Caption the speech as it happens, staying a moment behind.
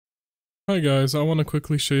Hi guys, I want to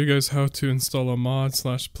quickly show you guys how to install a mod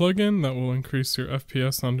slash plugin that will increase your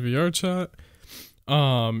FPS on VRChat.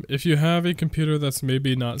 If you have a computer that's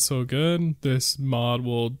maybe not so good, this mod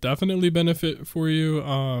will definitely benefit for you.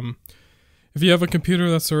 If you have a computer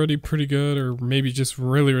that's already pretty good or maybe just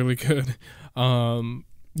really good,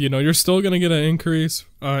 you're still going to get an increase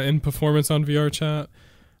in performance on VRChat.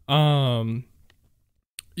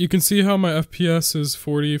 You can see how my FPS is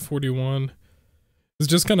 40, 41. It's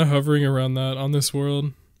just kind of hovering around that on this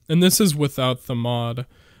world, and this is without the mod.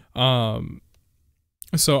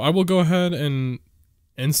 So I will go ahead and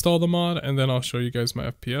install the mod, and then I'll show you guys my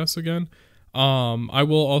FPS again. I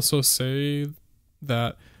will also say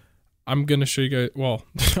that I'm gonna show you guys. Well,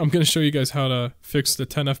 I'm gonna show you guys how to fix the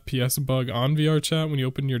 10 FPS bug on VRChat when you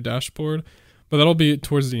open your dashboard, but that'll be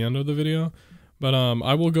towards the end of the video. But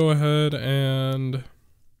I will go ahead and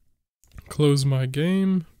close my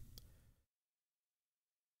game.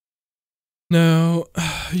 Now,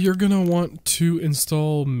 you're gonna want to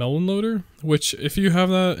install Melonloader, which if you have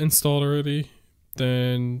that installed already,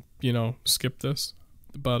 then, skip this.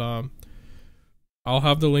 But I'll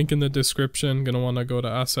have the link in the description. Gonna wanna go to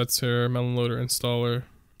assets here, Melonloader installer,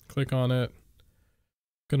 click on it.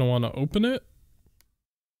 Gonna wanna open it.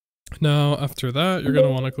 Now, after that, you're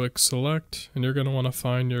gonna wanna click select, and you're gonna wanna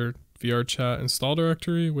find your VRChat install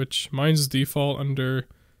directory, which mine's default under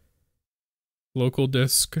local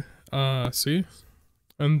disk. C,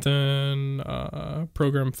 and then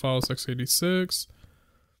program files x86.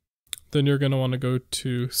 Then you're gonna want to go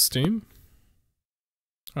to Steam,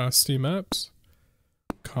 Steam apps,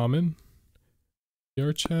 common,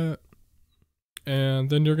 VRChat, and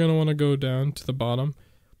then you're gonna want to go down to the bottom.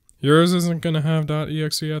 Yours isn't gonna have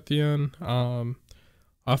 .exe at the end.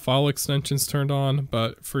 A file extension's turned on,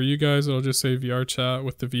 but for you guys it'll just say VRChat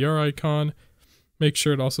with the VR icon. Make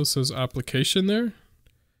sure it also says application there.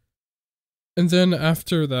 And then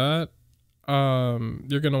after that,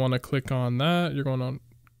 you're going to want to click on that. You're going to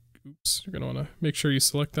want to make sure you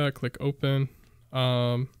select that, click open.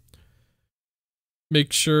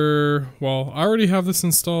 Make sure, well, I already have this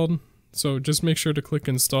installed, so just make sure to click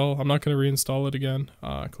install. I'm not going to reinstall it again.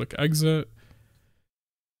 Click exit.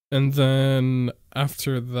 And then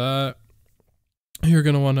after that, you're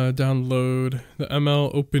going to want to download the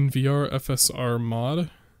ML OpenVR FSR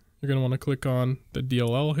mod. You're going to want to click on the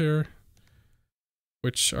DLL here,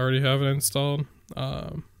 which I already have it installed,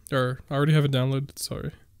 or I already have it downloaded,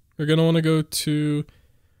 sorry. You're gonna wanna go to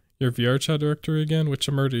your VRChat directory again, which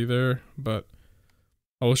I'm already there, but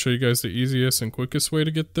I will show you guys the easiest and quickest way to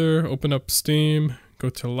get there. Open up Steam, go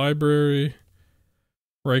to library,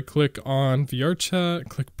 right click on VRChat,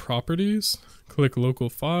 click properties, click local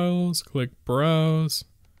files, click browse.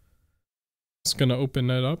 It's gonna open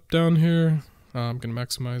it up down here. I'm gonna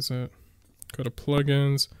maximize it. Go to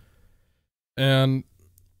plugins. And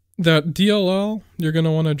that DLL, you're going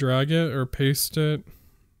to want to drag it or paste it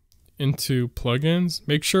into plugins.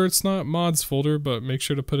 Make sure it's not mods folder, but make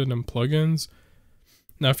sure to put it in plugins.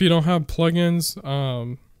 Now, if you don't have plugins,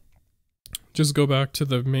 just go back to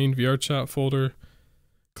the main VRChat folder,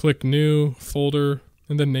 click new folder,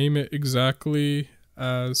 and then name it exactly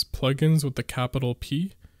as plugins with the capital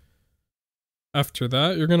P. After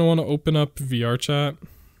that, you're going to want to open up VRChat.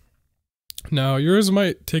 Now, yours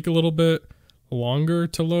might take a little bit longer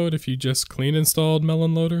to load if you just clean installed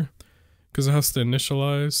Melonloader, because it has to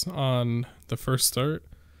initialize on the first start.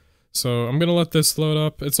 So I'm gonna let this load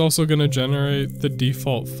up. It's also gonna generate the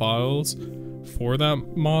default files for that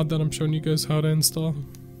mod that I'm showing you guys how to install.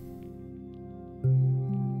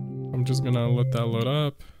 I'm just gonna let that load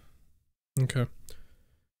up. Okay,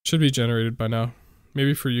 should be generated by now.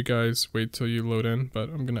 Maybe for you guys, wait till you load in, but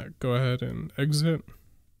I'm gonna go ahead and exit.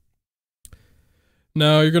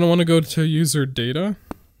 Now you're going to want to go to user data,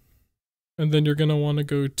 and then you're going to want to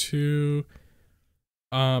go to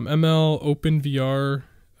ML OpenVR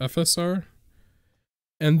FSR,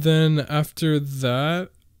 and then after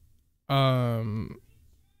that,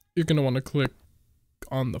 you're going to want to click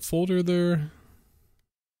on the folder there.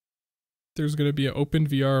 There's going to be an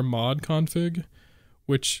OpenVR mod config,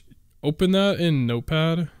 which open that in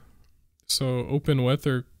Notepad. So open with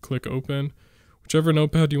or click open. Whichever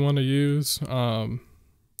notepad you want to use,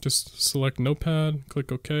 just select notepad,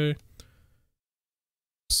 click OK.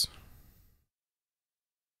 Oops.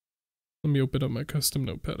 Let me open up my custom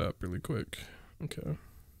notepad app really quick. Okay.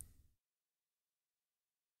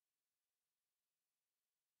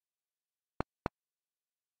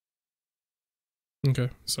 Okay,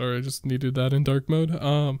 sorry, I just needed that in dark mode.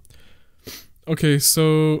 Okay,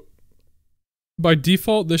 so by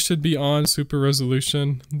default, this should be on super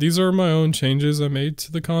resolution. These are my own changes I made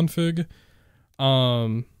to the config.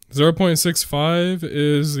 0.65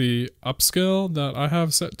 is the upscale that I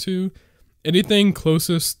have set to. Anything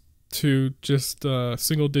closest to just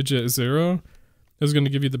single digit 0 is going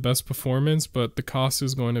to give you the best performance, but the cost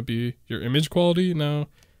is going to be your image quality. Now,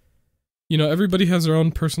 you know, everybody has their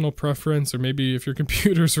own personal preference, or maybe if your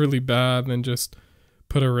computer's really bad, then just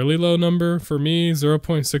put a really low number. For me,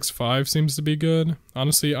 0.65 seems to be good.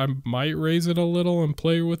 Honestly, I might raise it a little and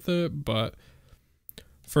play with it, but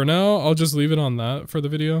for now, I'll just leave it on that for the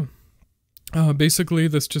video. Basically,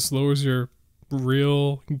 this just lowers your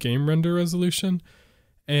real game render resolution,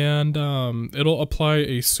 and it'll apply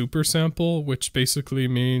a super sample, which basically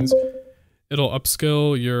means it'll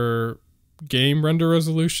upscale your game render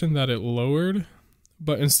resolution that it lowered,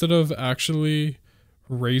 but instead of actually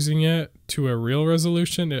raising it to a real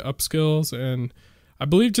resolution, it upscales and I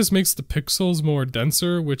believe just makes the pixels more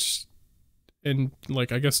denser, which in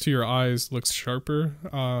like I guess to your eyes looks sharper.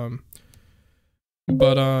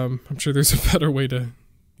 But I'm sure there's a better way to,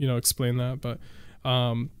 you know, explain that. But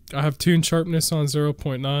I have tune sharpness on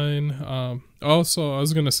 0.9. Also, I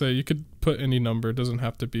was gonna say you could put any number, it doesn't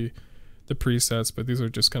have to be the presets, but these are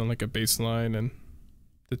just kind of like a baseline and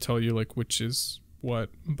to tell you like which is what.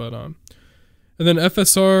 But and then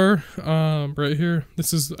FSR right here,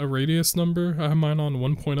 this is a radius number. I have mine on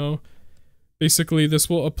 1.0. Basically this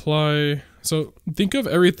will apply, so think of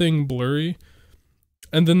everything blurry,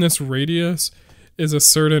 and then this radius is a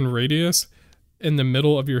certain radius in the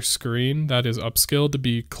middle of your screen that is upscaled to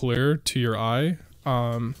be clear to your eye.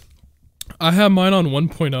 I have mine on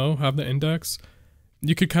 1.0, have the index.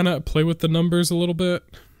 You could kind of play with the numbers a little bit,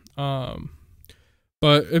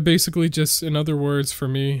 but it basically just, in other words, for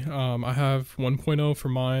me, I have 1.0 for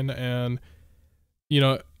mine, and you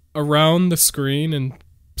know, around the screen and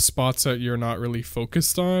spots that you're not really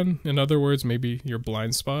focused on, in other words, maybe your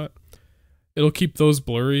blind spot, it'll keep those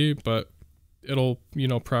blurry, but it'll, you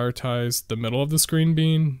know, prioritize the middle of the screen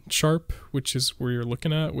being sharp, which is where you're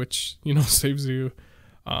looking at, which, you know, saves you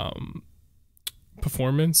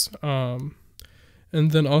performance.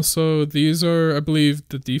 And then also these are, I believe,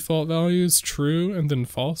 the default values, true and then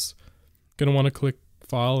false. Gonna want to click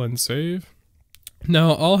file and save.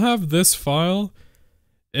 Now I'll have this file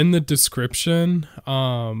in the description,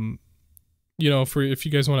 you know, for if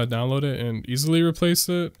you guys want to download it and easily replace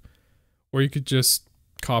it, or you could just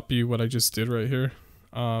copy what I just did right here.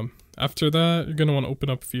 After that, you're gonna want to open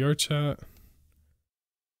up VRChat.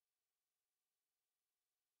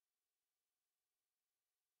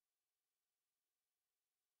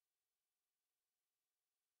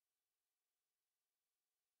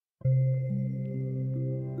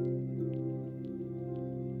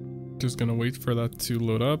 Just gonna wait for that to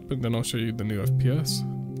load up, and then I'll show you the new FPS.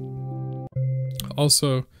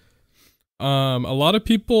 Also, a lot of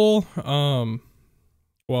people,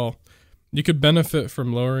 well, you could benefit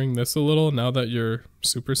from lowering this a little now that you're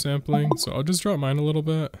super sampling. So I'll just drop mine a little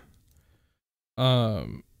bit.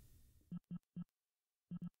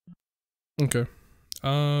 Okay.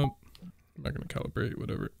 I'm not gonna calibrate,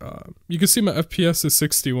 whatever. You can see my FPS is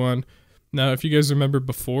 61. Now, if you guys remember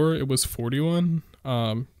before, it was 41.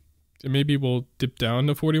 Maybe we'll dip down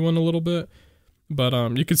to 41 a little bit, but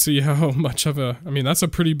you can see how much of a, I mean, that's a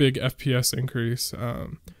pretty big FPS increase.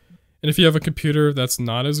 And if you have a computer that's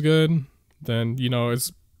not as good, then, you know,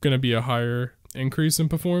 it's gonna be a higher increase in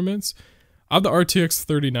performance. I have the RTX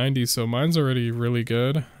 3090, so mine's already really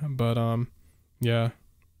good, but yeah,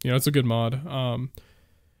 you know, it's a good mod. And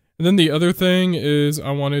then the other thing is I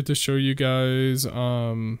wanted to show you guys,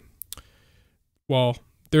 well,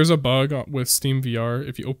 there's a bug with steamvr.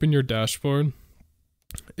 If you open your dashboard,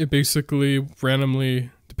 it basically randomly,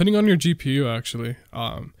 depending on your GPU actually,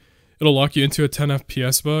 it'll lock you into a 10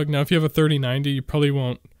 FPS bug. Now, if you have a 3090, you probably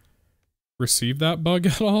won't receive that bug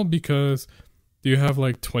at all because you have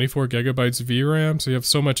like 24 gigabytes VRAM, so you have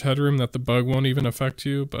so much headroom that the bug won't even affect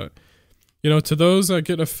you. But, you know, to those that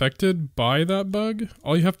get affected by that bug,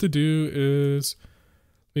 all you have to do is,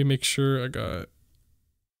 let me make sure I got,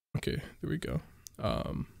 okay, there we go.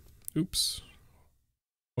 Oops,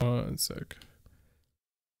 one sec.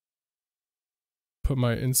 Put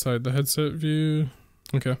my inside the headset view.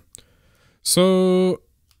 Okay, so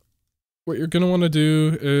what you're gonna want to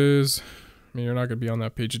do is, I mean, you're not gonna be on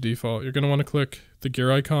that page of default. You're gonna want to click the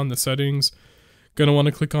gear icon, the settings. Gonna want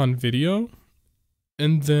to click on video,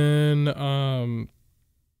 and then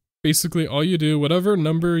basically all you do, whatever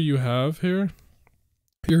number you have here,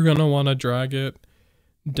 you're gonna want to drag it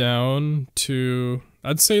down to,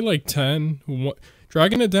 I'd say like 10.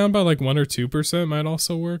 Dragging it down by like 1 or 2% might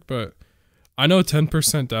also work, but I know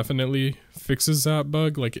 10% definitely fixes that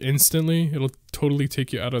bug like instantly. It'll totally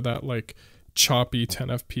take you out of that like choppy 10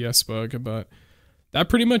 FPS bug. But that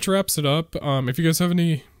pretty much wraps it up. If you guys have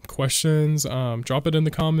any questions, drop it in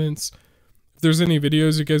the comments. If there's any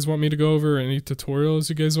videos you guys want me to go over, any tutorials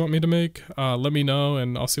you guys want me to make, let me know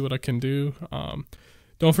and I'll see what I can do.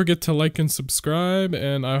 Don't forget to like and subscribe,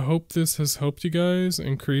 and I hope this has helped you guys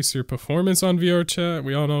increase your performance on VRChat.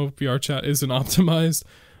 We all know VRChat isn't optimized,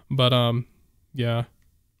 but yeah.